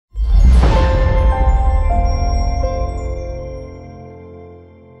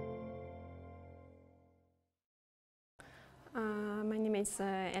is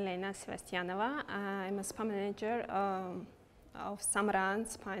Elena Sebastianova. I'm a spa manager of Raan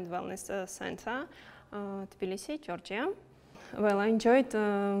Spa and Wellness Center, Tbilisi, Georgia. Well, I enjoyed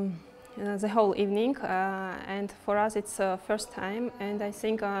the whole evening, and for us it's first time, and I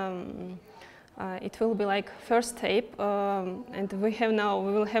think it will be like first step, and we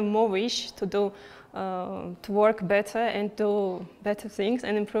will have more wish to do to work better and do better things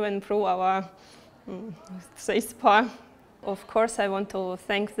and improve our spa. Of course, I want to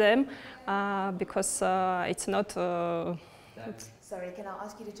thank them because it's not. Sorry, can I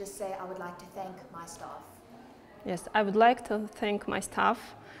ask you to just say, I would like to thank my staff? Yes, I would like to thank my staff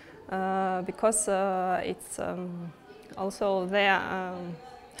because it's also their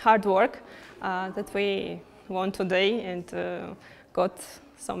hard work that we won today and got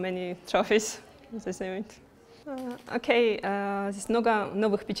so many trophies at this event. Окей, здесь много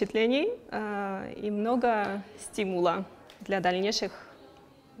новых впечатлений и много стимула для дальнейшего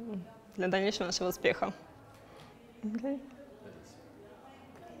нашего успеха. Okay.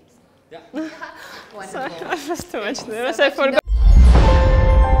 Wonderful. Sorry, I was too much. I forgot.